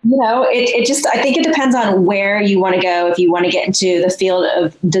 You know, it just, I think it depends on where you want to go. If you want to get into the field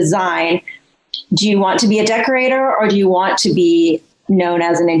of design, do you want to be a decorator, or do you want to be known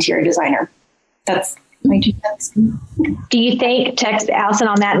as an interior designer? That's my 2 cents. Do you think, Allison,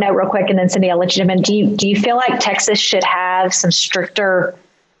 on that note real quick, and then Cindy, I'll let you jump in. Do you feel like Texas should have some stricter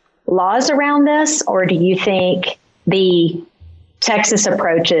laws around this, or do you think the Texas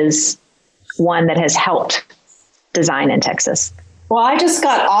approach is one that has helped design in Texas? Well, I just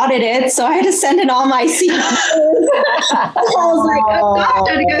got audited, so I had to send in all my CVs. I was like, oh gosh,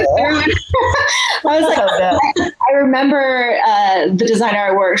 I had to go through it. I was like, I remember the designer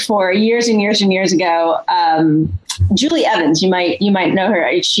I worked for years and years and years ago, Julie Evans. You might know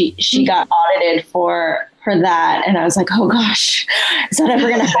her. She got audited for that, and I was like, oh gosh, is that ever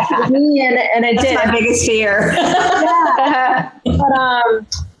going to happen to me? And it did. That's my biggest fear. Yeah.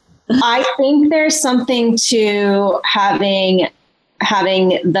 But I think there's something to having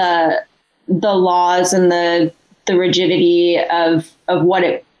the laws and the rigidity of what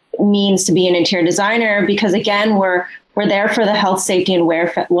it means to be an interior designer, because again, we're there for the health, safety, and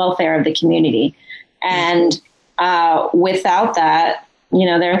welfare of the community. And without that, you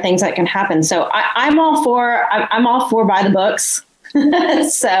know, there are things that can happen. So I'm all for by the books.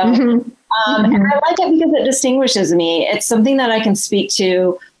 So, and I like it because it distinguishes me. It's something that I can speak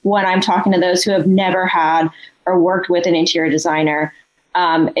to when I'm talking to those who have never had or worked with an interior designer.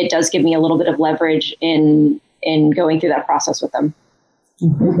 It does give me a little bit of leverage in going through that process with them.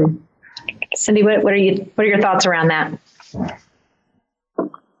 Mm-hmm. Cindy, what are your thoughts around that?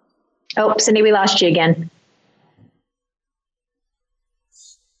 Oh, Cindy, we lost you again.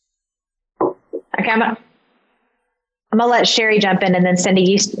 Okay, I'm gonna let Sherry jump in, and then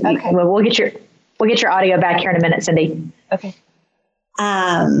Cindy, okay. We'll get your audio back here in a minute, Cindy. Okay.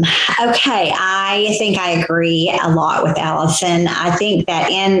 Okay, I think I agree a lot with Allison. I think that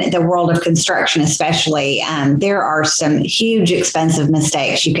in the world of construction, especially, there are some huge expensive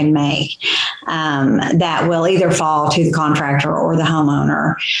mistakes you can make that will either fall to the contractor or the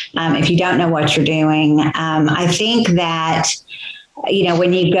homeowner if you don't know what you're doing. I think that, you know,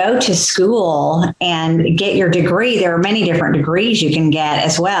 when you go to school and get your degree, there are many different degrees you can get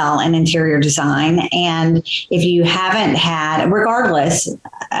as well in interior design. And if you haven't had, regardless,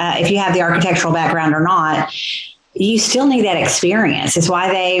 if you have the architectural background or not, you still need that experience. It's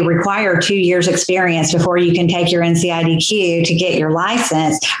why they require 2 years experience before you can take your NCIDQ to get your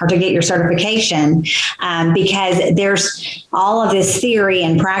license or to get your certification, because there's all of this theory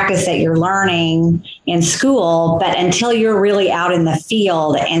and practice that you're learning in school, but until you're really out in the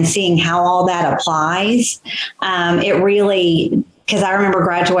field and seeing how all that applies, it really, because I remember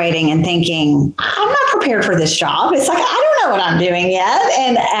graduating and thinking, I'm not prepared for this job. It's like, I don't know what I'm doing yet.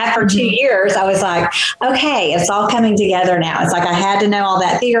 And after 2 years, I was like, okay, it's all coming together now. It's like I had to know all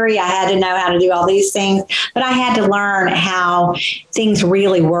that theory. I had to know how to do all these things, but I had to learn how things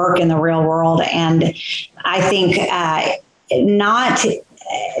really work in the real world. And I think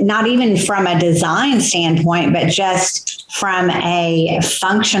not even from a design standpoint, but just from a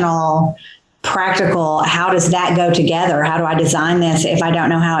functional, practical, how does that go together? How do I design this if I don't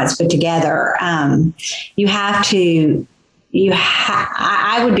know how it's put together? I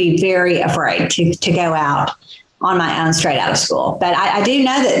would be very afraid to go out on my own straight out of school. But I do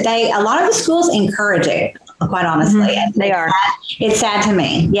know that a lot of the schools encourage it. quite honestly. They are. It's sad to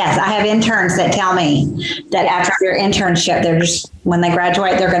me. Yes, I have interns that tell me that after their internship, they're just, when they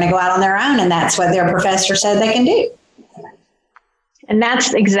graduate, they're going to go out on their own, and that's what their professor said they can do. And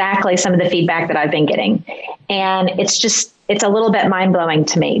that's exactly some of the feedback that I've been getting. And it's a little bit mind-blowing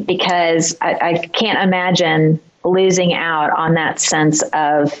to me, because I can't imagine losing out on that sense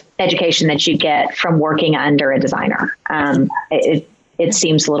of education that you get from working under a designer. It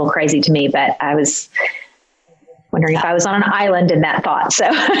seems a little crazy to me, but I was wondering if I was on an island in that thought.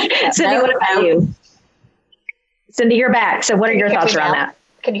 So, Cindy, what about you? Cindy, you're back. So what are your thoughts around that?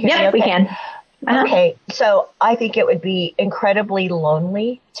 Can you hear me? Yep, we can. Uh-huh. Okay, so I think it would be incredibly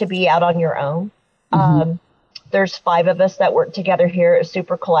lonely to be out on your own. There's 5 of us that work together here. It's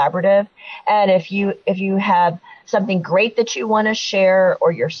super collaborative. And if you have something great that you want to share,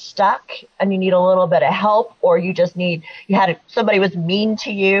 or you're stuck and you need a little bit of help, or you just somebody was mean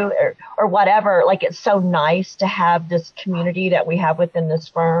to you or whatever, like, it's so nice to have this community that we have within this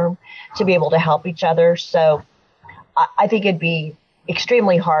firm to be able to help each other. So I think it'd be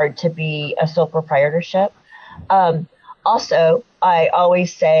extremely hard to be a sole proprietorship. Also, I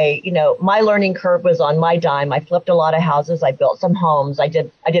always say, my learning curve was on my dime. I flipped a lot of houses. I built some homes. I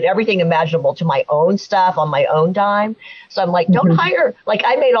did everything imaginable to my own stuff on my own dime. So I'm like, don't hire. Like,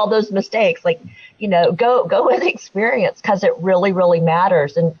 I made all those mistakes. Like, go with experience, because it really, really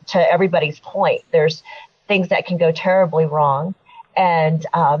matters. And to everybody's point, there's things that can go terribly wrong. And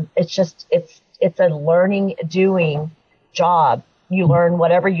it's a learning, doing job. You learn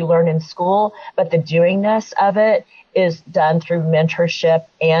whatever you learn in school, but the doingness of it is done through mentorship,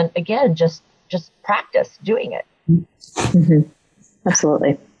 and again, just practice doing it.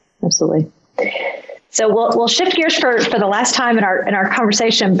 Absolutely. So we'll shift gears for the last time in our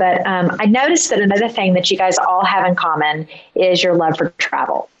conversation. But I noticed that another thing that you guys all have in common is your love for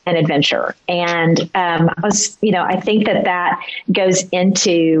travel and adventure. And I think that goes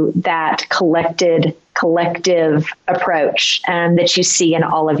into that collective approach that you see in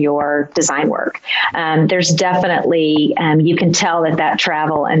all of your design work. There's definitely, you can tell that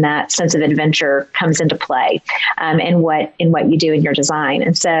travel and that sense of adventure comes into play in what you do in your design.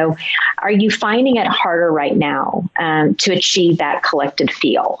 And so are you finding it harder right now to achieve that collective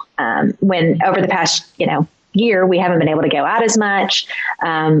feel when over the past, year, we haven't been able to go out as much.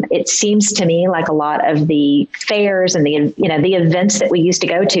 It seems to me like a lot of the fairs and the events that we used to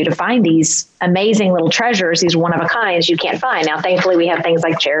go to find these amazing little treasures, these one of a kinds you can't find. Now, thankfully, we have things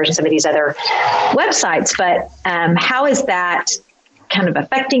like Chairs and some of these other websites, but how is that kind of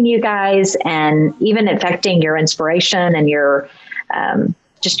affecting you guys, and even affecting your inspiration and your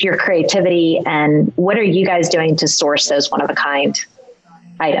just your creativity? And what are you guys doing to source those one of a kind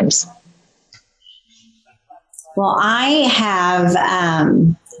items? Well, I have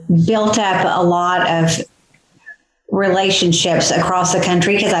built up a lot of relationships across the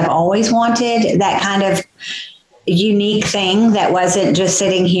country, because I've always wanted that kind of unique thing that wasn't just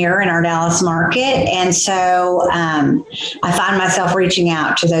sitting here in our Dallas market. And so I find myself reaching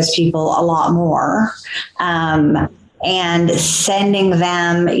out to those people a lot more. And sending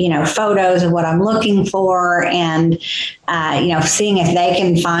them, photos of what I'm looking for, and, seeing if they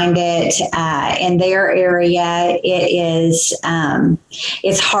can find it in their area. It is,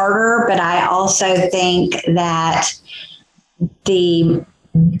 it's harder, but I also think that the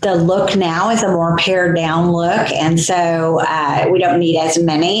look now is a more pared down look. And so we don't need as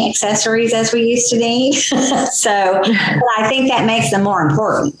many accessories as we used to need. So but I think that makes them more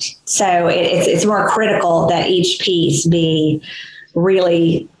important. So it's more critical that each piece be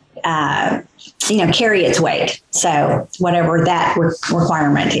really, carry its weight. So whatever that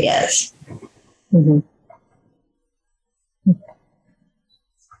requirement is.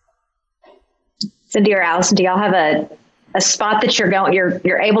 Cindy or Allison, do y'all have a spot that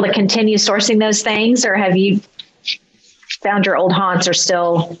you're able to continue sourcing those things, or have you found your old haunts are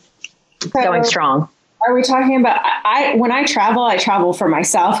still going strong? Are we talking about, when I travel for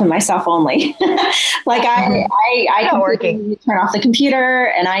myself and myself only. Like I completely turn off the computer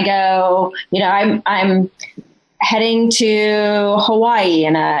and I go, I'm heading to Hawaii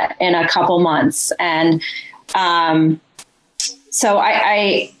in a couple months. And, so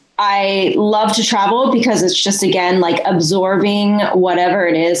I love to travel, because it's just, again, like absorbing whatever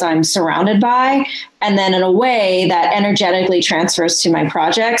it is I'm surrounded by. And then in a way that energetically transfers to my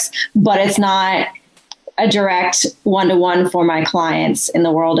projects, but it's not a direct one-to-one for my clients in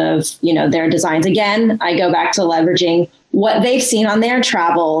the world of, their designs. Again, I go back to leveraging what they've seen on their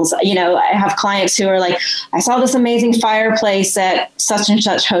travels. I have clients who are like, I saw this amazing fireplace at such and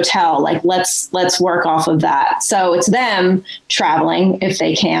such hotel. Like, let's work off of that. So it's them traveling if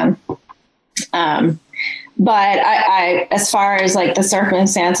they can. But I, as far as like the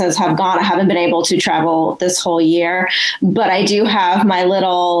circumstances have gone, I haven't been able to travel this whole year, but I do have my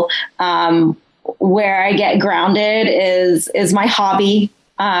little, where I get grounded is my hobby.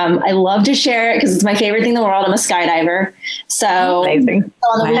 I love to share it because it's my favorite thing in the world. I'm a skydiver. So amazing.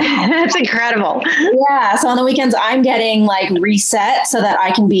 So that's incredible. Yeah. So on the weekends, I'm getting like reset so that I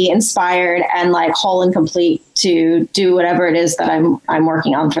can be inspired and like whole and complete to do whatever it is that I'm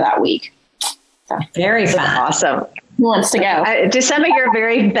working on for that week. So very fun. Awesome. Who wants to go? Do some of your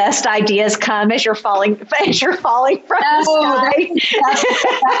very best ideas come as you're falling from the sky? That's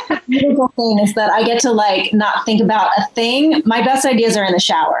the beautiful thing is that I get to like not think about a thing. My best ideas are in the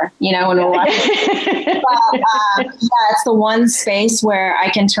shower, when we're watching. But it's the one space where I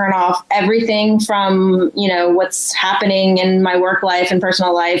can turn off everything from what's happening in my work life and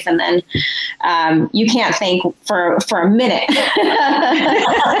personal life, and then you can't think for a minute.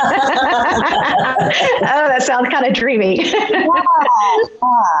 Oh, that sounds kind of dreamy. Sounds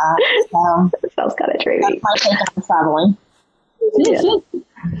kind of dreamy. That's my take on traveling. Yeah.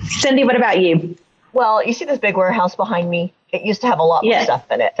 Cindy, what about you? Well, you see this big warehouse behind me? It used to have a lot more stuff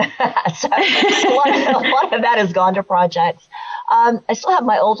in it. So a lot of that has gone to projects. I still have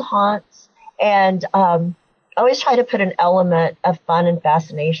my old haunts, and I always try to put an element of fun and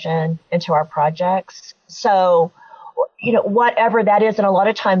fascination into our projects. So, whatever that is, and a lot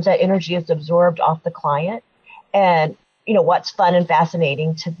of times that energy is absorbed off the client, and what's fun and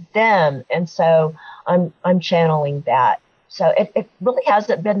fascinating to them. And so I'm channeling that. So it really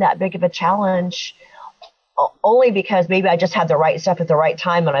hasn't been that big of a challenge, only because maybe I just had the right stuff at the right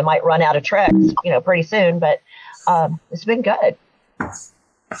time and I might run out of tricks, pretty soon, but it's been good.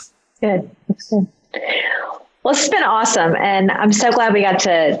 Good. That's good. Well, it's been awesome, and I'm so glad we got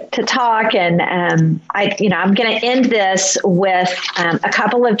to talk. And I'm going to end this with a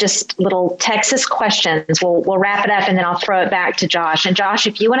couple of just little Texas questions. We'll wrap it up, and then I'll throw it back to Josh. And Josh,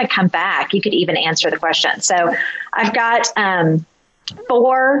 if you want to come back, you could even answer the question. So I've got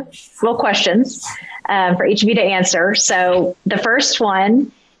 4 little questions for each of you to answer. So the first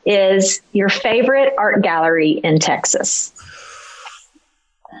one is your favorite art gallery in Texas,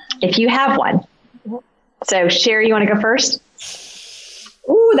 if you have one. So, Sherry, you want to go first?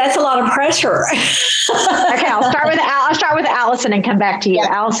 Ooh, that's a lot of pressure. Okay, I'll start with Allison and come back to you. Yeah.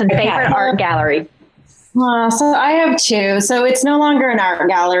 Allison, favorite art gallery. So I have 2. So it's no longer an art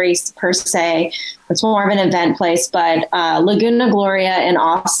gallery per se. It's more of an event place, but Laguna Gloria in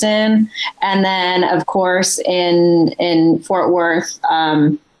Austin, and then of course in Fort Worth,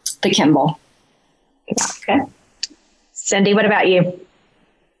 the Kimball. Okay. Cindy, what about you?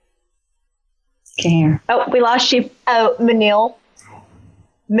 Here. Oh, we lost you. Oh, Menil,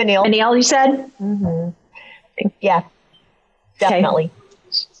 you said? Mm-hmm. Yeah, definitely. Okay.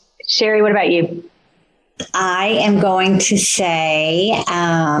 Sherry, what about you? I am going to say,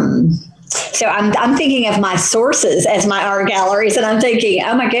 so I'm thinking of my sources as my art galleries, and I'm thinking,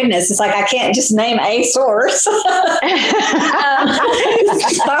 oh my goodness, it's like I can't just name a source.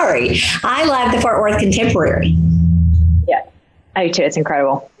 Sorry. I love the Fort Worth Contemporary. Yeah, I do too. It's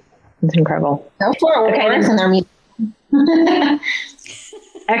incredible. It's incredible. Go for it. Okay,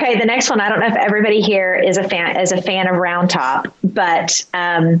 okay, the next one. I don't know if everybody here is a fan of Round Top, but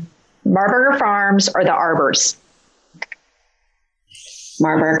Marburger Farms or the Arbors?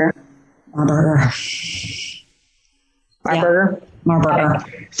 Marburger. Yeah. Marburger.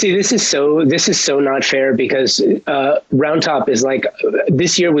 Okay. See, this is so not fair because Round Top is like,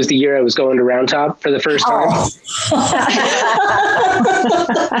 this year was the year I was going to Round Top for the first time.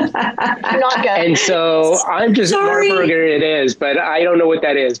 Not good. And so I'm just Marburger it is, but I don't know what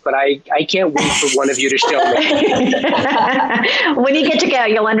that is, but I can't wait for one of you to show me. When you get to go,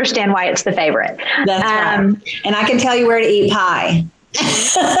 you'll understand why it's the favorite. That's right. And I can tell you where to eat pie.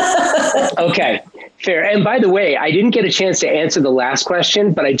 Okay. Fair. And by the way, I didn't get a chance to answer the last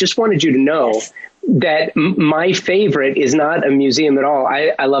question, but I just wanted you to know that my favorite is not a museum at all.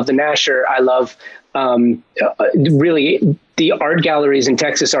 I love the Nasher. I love really the art galleries in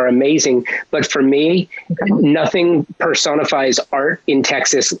Texas are amazing. But for me, nothing personifies art in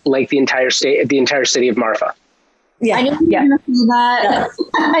Texas like the entire city of Marfa. Yeah. I knew you were going to say that.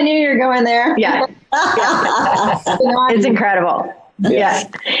 I knew you were going there. Yeah. It's incredible. Yeah.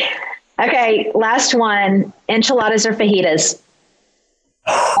 Okay, last one. Enchiladas or fajitas?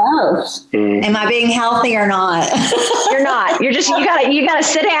 Oh. Am I being healthy or not? You're not. You're just you gotta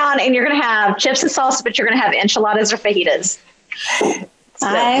sit down and you're gonna have chips and salsa, but you're gonna have enchiladas or fajitas. So,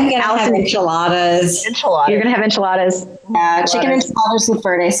 I'm gonna have enchiladas. You're gonna have enchiladas. Yeah, chicken enchiladas with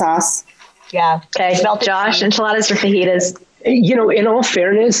verde sauce. Yeah. Okay. Josh, enchiladas or fajitas? In all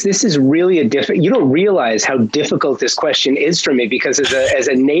fairness, this is really you don't realize how difficult this question is for me, because as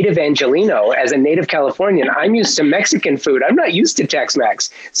a native Angelino, as a native Californian, I'm used to Mexican food. I'm not used to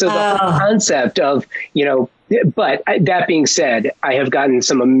Tex-Mex. So the whole concept of, but that being said, I have gotten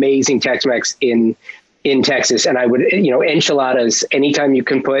some amazing Tex-Mex in Texas, and I would, enchiladas, anytime you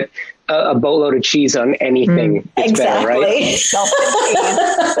can put a boatload of cheese on anything, it's better, right?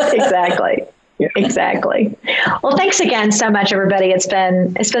 Exactly. Yeah. Exactly. Well, thanks again so much, everybody. It's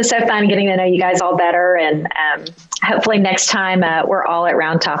been so fun getting to know you guys all better, and hopefully next time we're all at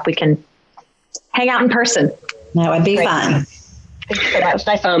Round Top, we can hang out in person. That would be fun. Thanks so much.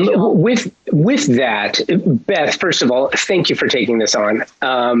 Nice to meet you all. With that, Beth, first of all, thank you for taking this on.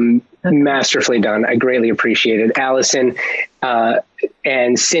 Masterfully done. I greatly appreciate it. Allison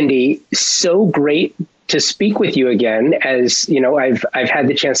and Cindy, so great to speak with you again. As you know, I've had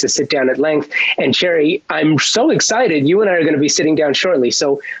the chance to sit down at length. And Sherry, I'm so excited. You and I are going to be sitting down shortly,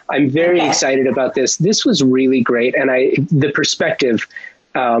 so I'm very excited about this. This was really great, and the perspective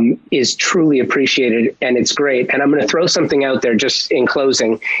is truly appreciated, and it's great. And I'm going to throw something out there just in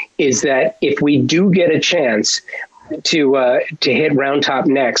closing, is that if we do get a chance to hit Round Top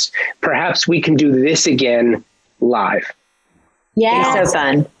next, perhaps we can do this again live. Yeah, so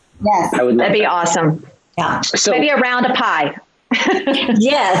fun. Yes, that'd be awesome. Yeah. So maybe a round of pie.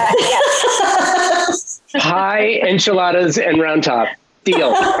 Yes. Pie, enchiladas, and Round Top.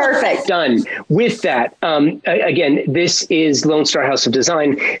 Deal. Perfect. Done. With that, again, this is Lone Star House of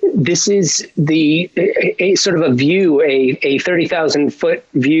Design. This is a sort of a view, a 30,000 foot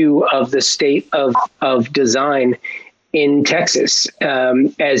view of the state of design in Texas,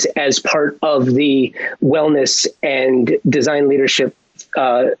 as part of the wellness and design leadership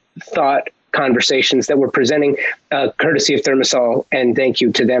thought conversations that we're presenting, courtesy of ThermaSol, and thank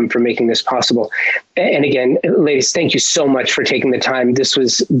you to them for making this possible. And again, ladies, thank you so much for taking the time. This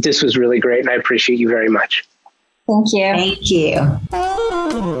was really great, and I appreciate you very much. Thank you. Thank you.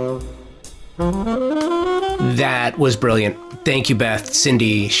 That was brilliant. Thank you, Beth,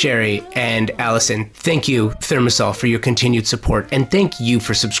 Cindy, Sherry, and Allison. Thank you, ThermaSol, for your continued support, and thank you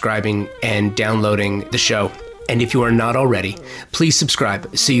for subscribing and downloading the show. And if you are not already, please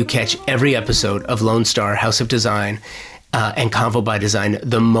subscribe so you catch every episode of Lone Star House of Design and Convo by Design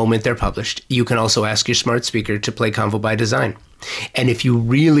the moment they're published. You can also ask your smart speaker to play Convo by Design. And if you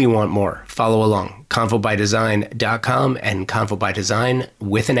really want more, follow along, convobydesign.com and Convo by Design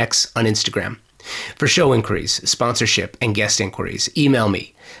with an X on Instagram. For show inquiries, sponsorship, and guest inquiries, email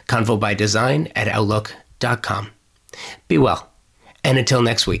me, convobydesign@outlook.com. Be well. And until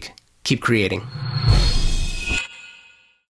next week, keep creating.